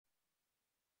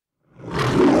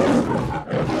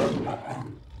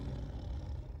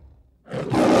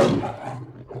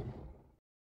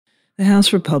The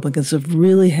House Republicans have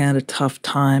really had a tough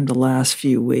time the last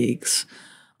few weeks.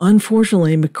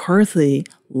 Unfortunately, McCarthy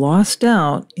lost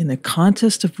out in a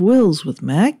contest of wills with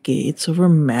Matt Gaetz over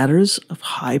matters of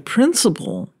high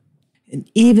principle. And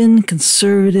even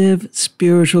conservative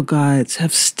spiritual guides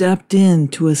have stepped in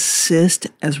to assist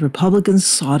as Republicans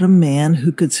sought a man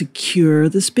who could secure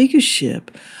the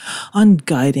speakership on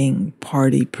guiding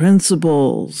party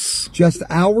principles. Just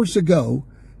hours ago,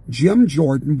 Jim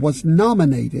Jordan was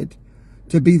nominated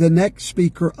to be the next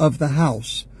Speaker of the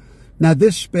House. Now,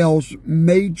 this spells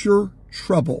major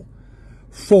trouble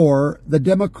for the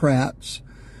Democrats.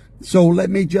 So let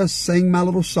me just sing my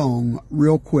little song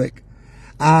real quick.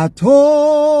 I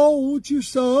told you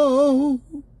so.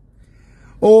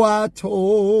 Oh, I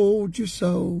told you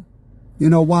so. You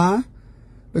know why?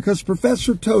 Because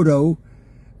Professor Toto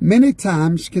many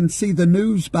times can see the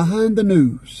news behind the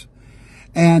news.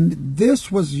 And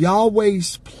this was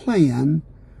Yahweh's plan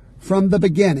from the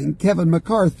beginning. Kevin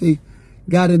McCarthy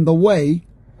got in the way,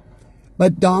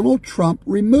 but Donald Trump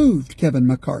removed Kevin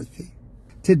McCarthy.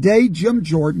 Today, Jim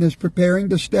Jordan is preparing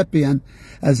to step in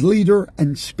as leader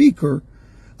and speaker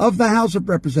of the House of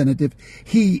Representatives.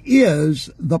 He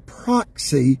is the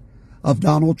proxy of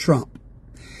Donald Trump.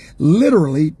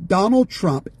 Literally, Donald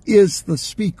Trump is the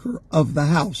Speaker of the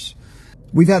House.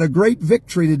 We've had a great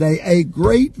victory today, a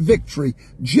great victory.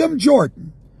 Jim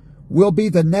Jordan will be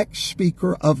the next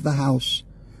Speaker of the House,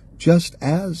 just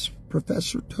as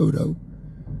Professor Toto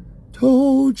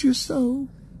told you so.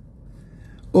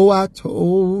 Oh, I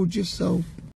told you so.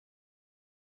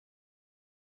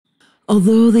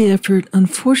 Although the effort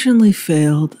unfortunately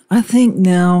failed, I think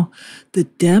now the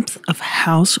depth of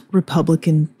House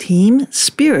Republican team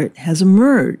spirit has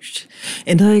emerged,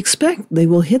 and I expect they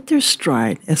will hit their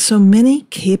stride as so many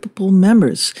capable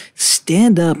members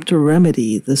stand up to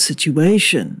remedy the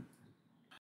situation.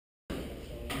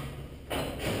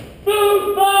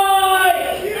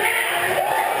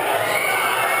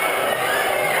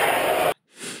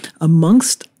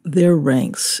 Amongst their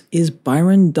ranks is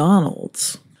Byron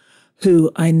Donalds,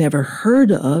 who I never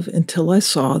heard of until I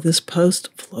saw this post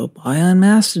float by on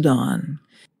Mastodon.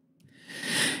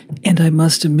 And I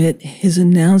must admit, his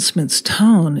announcement's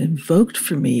tone evoked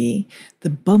for me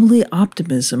the bubbly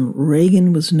optimism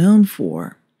Reagan was known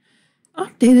for,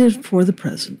 updated for the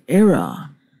present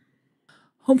era.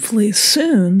 Hopefully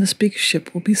soon the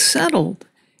speakership will be settled,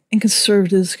 and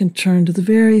conservatives can turn to the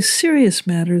very serious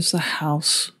matters the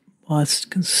House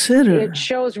must consider. It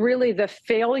shows really the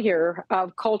failure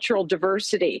of cultural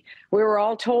diversity. We were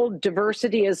all told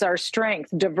diversity is our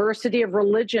strength, diversity of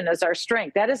religion is our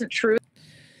strength. That isn't true.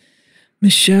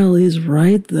 Michelle is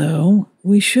right, though.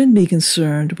 We should be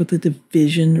concerned with the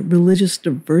division religious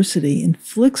diversity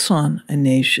inflicts on a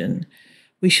nation.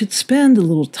 We should spend a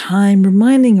little time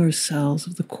reminding ourselves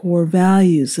of the core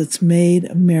values that's made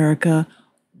America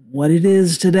what it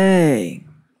is today.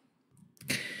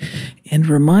 And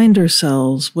remind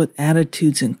ourselves what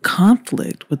attitudes in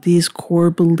conflict with these core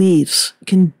beliefs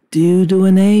can do to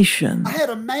a nation. I had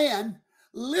a man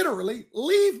literally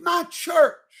leave my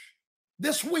church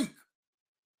this week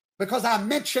because I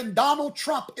mentioned Donald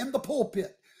Trump in the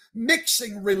pulpit,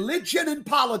 mixing religion and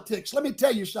politics. Let me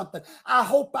tell you something. I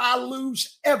hope I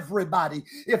lose everybody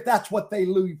if that's what they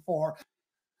leave for.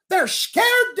 They're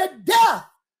scared to death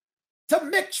to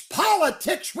mix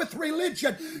politics with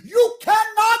religion. You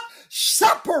cannot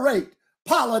separate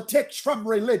politics from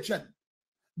religion.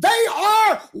 They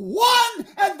are one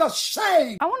and the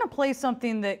same. I want to play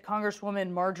something that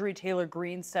Congresswoman Marjorie Taylor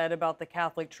Greene said about the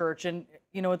Catholic Church, and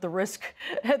you know, at the risk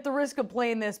of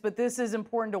playing this, but this is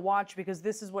important to watch because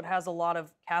this is what has a lot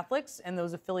of Catholics and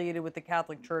those affiliated with the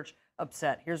Catholic Church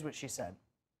upset. Here's what she said.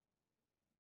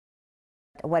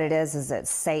 What it is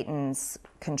it's Satan's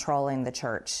controlling the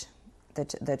church.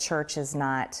 The church is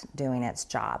not doing its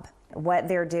job. What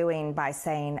they're doing by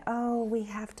saying, oh, we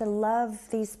have to love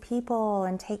these people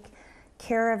and take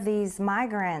care of these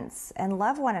migrants and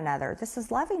love one another. This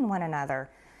is loving one another.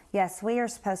 Yes, we are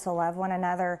supposed to love one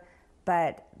another,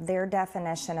 but their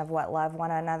definition of what love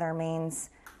one another means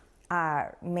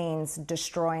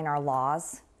destroying our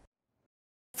laws.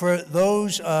 For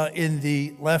those in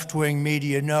the left-wing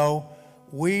media know,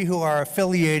 we who are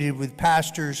affiliated with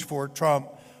pastors for Trump,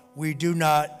 we do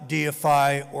not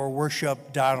deify or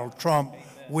worship Donald Trump.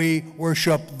 We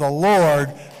worship the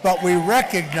Lord, but we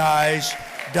recognize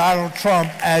Donald Trump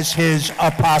as his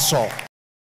apostle.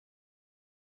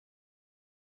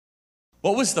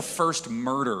 What was the first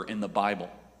murder in the Bible?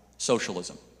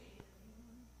 Socialism.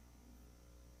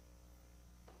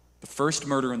 The first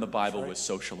murder in the Bible was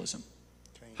socialism.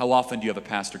 How often do you have a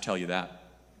pastor tell you that?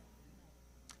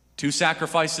 2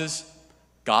 sacrifices,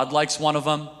 God likes one of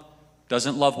them,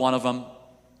 doesn't love one of them.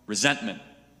 Resentment,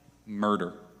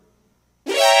 murder.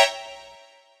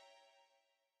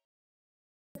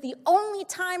 The only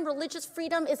time religious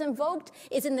freedom is invoked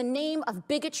is in the name of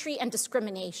bigotry and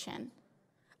discrimination.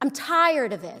 I'm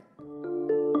tired of it.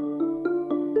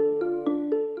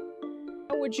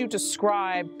 How would you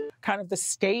describe kind of the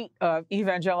state of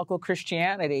evangelical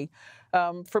Christianity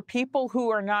for people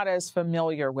who are not as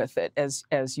familiar with it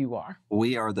as you are?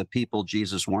 We are the people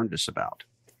Jesus warned us about.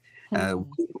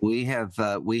 We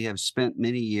have spent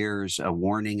many years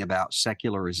warning about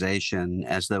secularization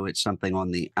as though it's something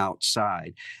on the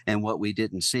outside. And what we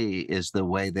didn't see is the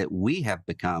way that we have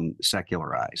become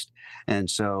secularized. And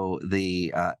so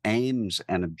the aims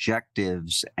and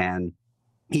objectives and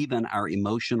even our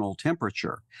emotional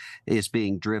temperature is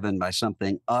being driven by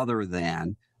something other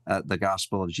than the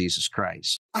gospel of Jesus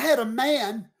Christ. I had a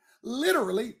man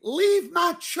literally leave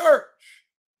my church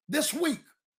this week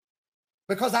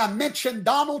because I mentioned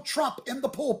Donald Trump in the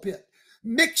pulpit,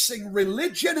 mixing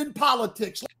religion and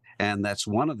politics. And that's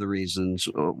one of the reasons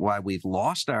why we've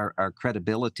lost our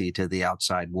credibility to the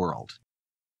outside world.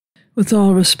 With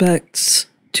all respects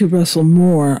to Russell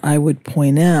Moore, I would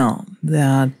point out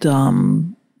that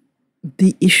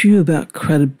the issue about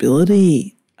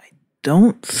credibility, I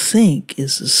don't think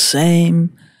is the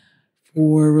same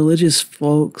for religious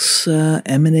folks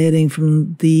emanating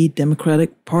from the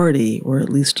Democratic Party, or at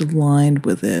least aligned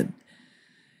with it.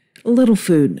 A little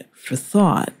food for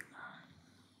thought.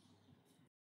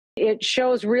 It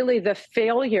shows really the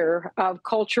failure of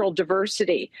cultural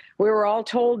diversity. We were all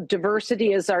told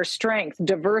diversity is our strength.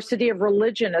 Diversity of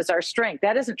religion is our strength.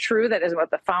 That isn't true. That isn't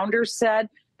what the founders said.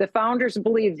 The founders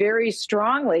believed very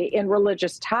strongly in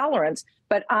religious tolerance,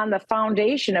 but on the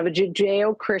foundation of a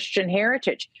Judeo-Christian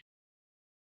heritage.